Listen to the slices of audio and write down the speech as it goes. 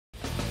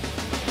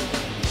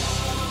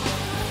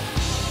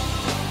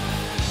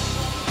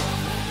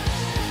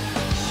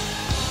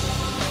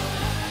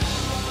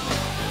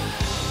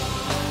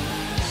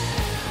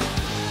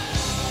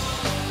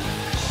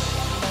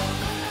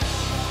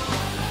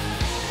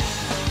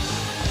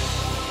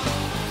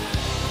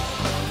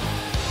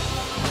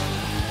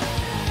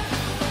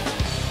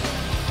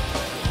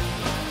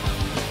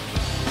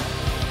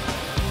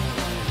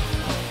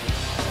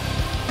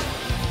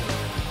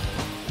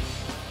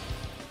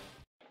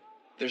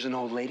there's an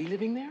old lady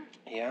living there?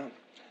 Yeah.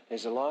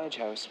 There's a lodge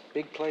house.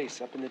 Big place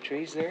up in the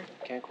trees there.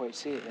 Can't quite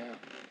see it now.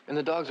 And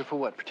the dogs are for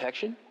what,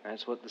 protection?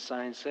 That's what the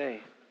signs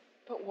say.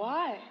 But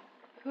why?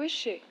 Who is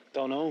she?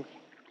 Don't know.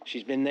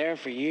 She's been there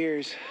for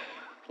years.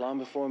 Long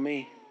before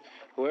me.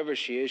 Whoever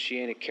she is, she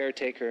ain't a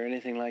caretaker or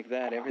anything like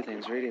that.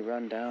 Everything's really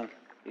run down.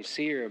 You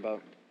see her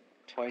about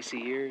twice a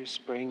year,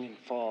 spring and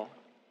fall,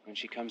 when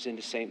she comes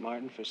into St.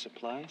 Martin for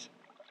supplies.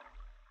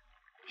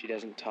 She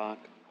doesn't talk,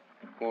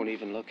 won't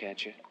even look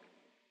at you.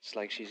 It's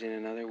like she's in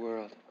another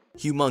world.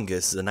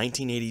 Humongous is a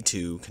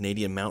 1982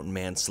 Canadian mountain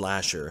man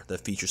slasher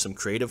that features some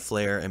creative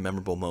flair and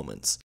memorable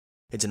moments.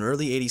 It's an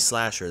early 80s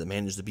slasher that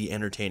managed to be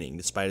entertaining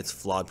despite its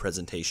flawed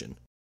presentation.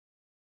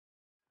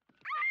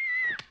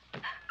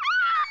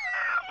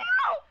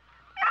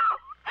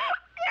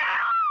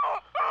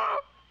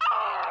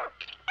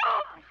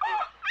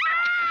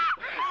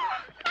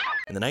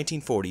 In the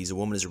 1940s, a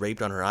woman is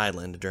raped on her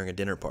island during a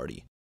dinner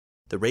party.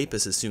 The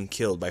rapist is soon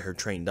killed by her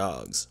trained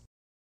dogs.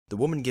 The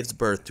woman gives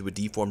birth to a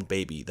deformed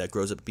baby that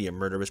grows up to be a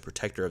murderous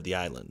protector of the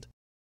island.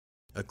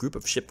 A group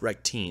of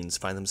shipwrecked teens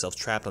find themselves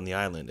trapped on the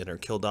island and are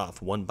killed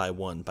off one by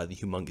the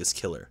humongous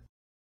killer.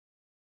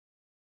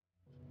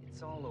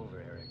 It's all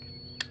over, Eric.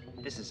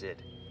 This is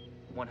it.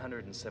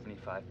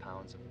 175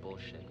 pounds of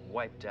bullshit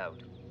wiped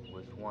out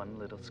with one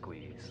little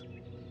squeeze.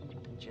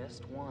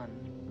 Just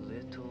one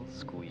little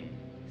squeeze.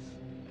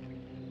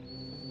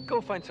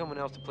 Go find someone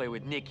else to play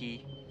with,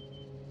 Nikki.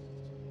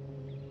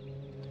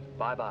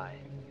 Bye-bye.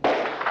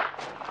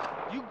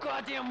 You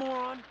goddamn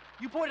moron!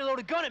 You pointed a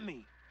loaded gun at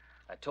me!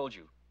 I told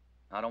you,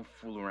 I don't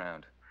fool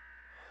around.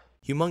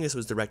 Humongous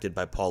was directed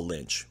by Paul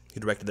Lynch,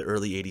 who directed the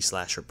early 80s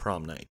slasher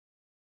Prom Night.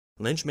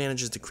 Lynch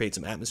manages to create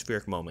some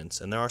atmospheric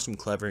moments, and there are some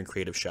clever and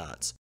creative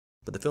shots,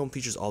 but the film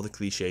features all the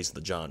cliches of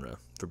the genre,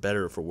 for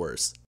better or for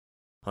worse.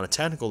 On a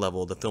technical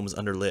level, the film is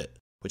underlit,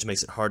 which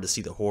makes it hard to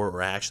see the horror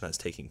or action that's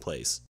taking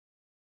place.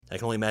 I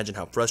can only imagine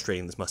how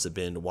frustrating this must have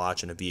been to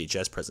watch in a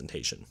VHS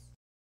presentation.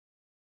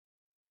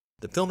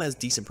 The film has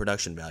decent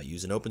production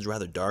values and opens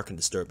rather dark and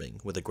disturbing,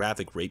 with a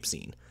graphic rape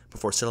scene,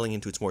 before settling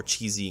into its more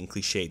cheesy and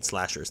cliched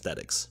slasher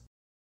aesthetics.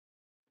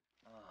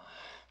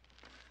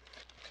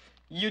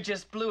 You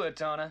just blew it,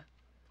 Donna.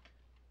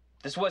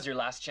 This was your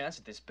last chance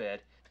at this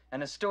bed.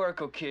 An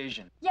historic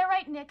occasion. Yeah,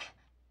 right, Nick.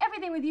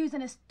 Everything with you is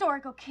an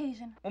historic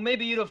occasion. Well,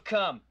 maybe you'd have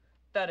come.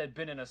 That had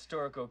been an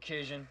historic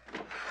occasion.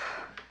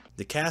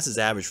 The cast is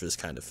average for this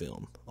kind of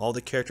film. All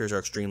the characters are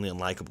extremely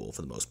unlikable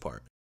for the most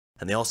part,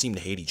 and they all seem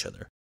to hate each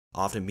other,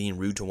 often being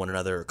rude to one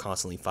another or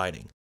constantly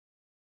fighting.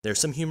 There's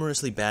some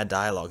humorously bad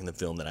dialogue in the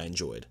film that I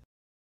enjoyed.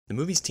 The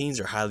movie's teens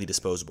are highly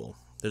disposable.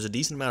 There's a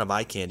decent amount of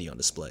eye candy on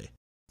display,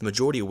 the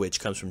majority of which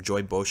comes from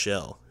Joy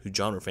Bochelle, who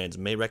genre fans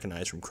may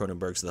recognize from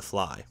Cronenberg's The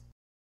Fly.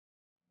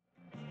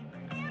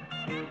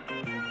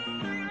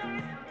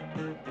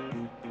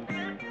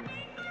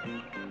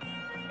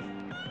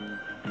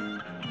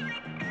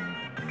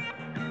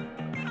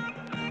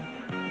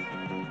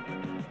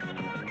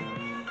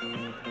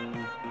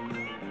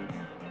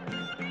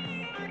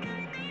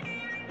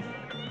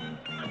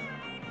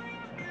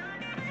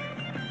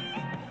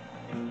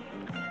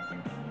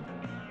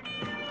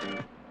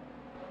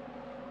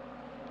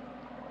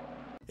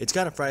 It's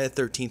got a Friday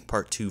the 13th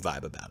Part 2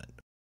 vibe about it,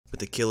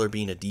 with the killer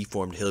being a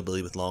deformed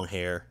hillbilly with long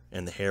hair,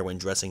 and the heroine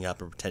dressing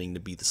up and pretending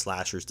to be the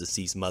slasher's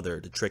deceased mother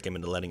to trick him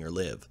into letting her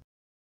live.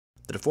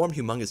 The deformed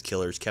humongous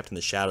killer is kept in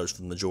the shadows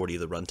for the majority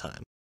of the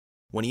runtime.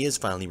 When he is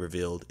finally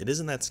revealed, it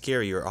isn't that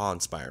scary or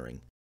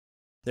awe-inspiring.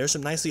 There are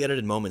some nicely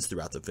edited moments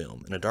throughout the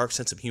film, and a dark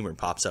sense of humor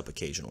pops up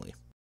occasionally.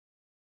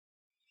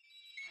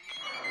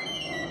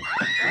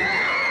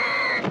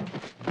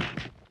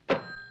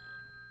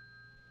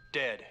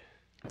 Dead.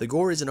 The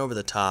gore isn't over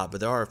the top, but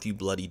there are a few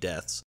bloody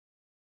deaths.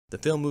 The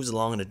film moves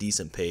along at a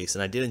decent pace,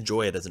 and I did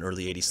enjoy it as an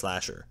early 80s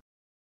slasher.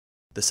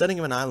 The setting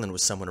of an island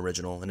was somewhat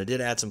original, and it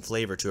did add some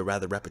flavor to a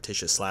rather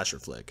repetitious slasher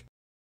flick.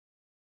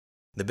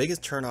 The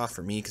biggest turn-off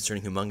for me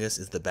concerning Humongous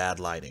is the bad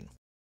lighting.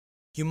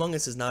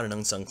 Humongous is not an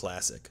unsung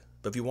classic,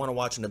 but if you want to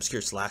watch an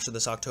obscure slasher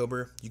this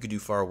October, you could do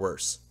far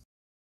worse.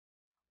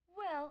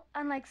 Well,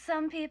 unlike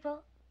some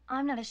people,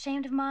 I'm not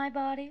ashamed of my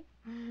body.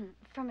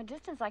 From a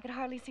distance, I could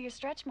hardly see your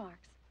stretch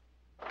marks.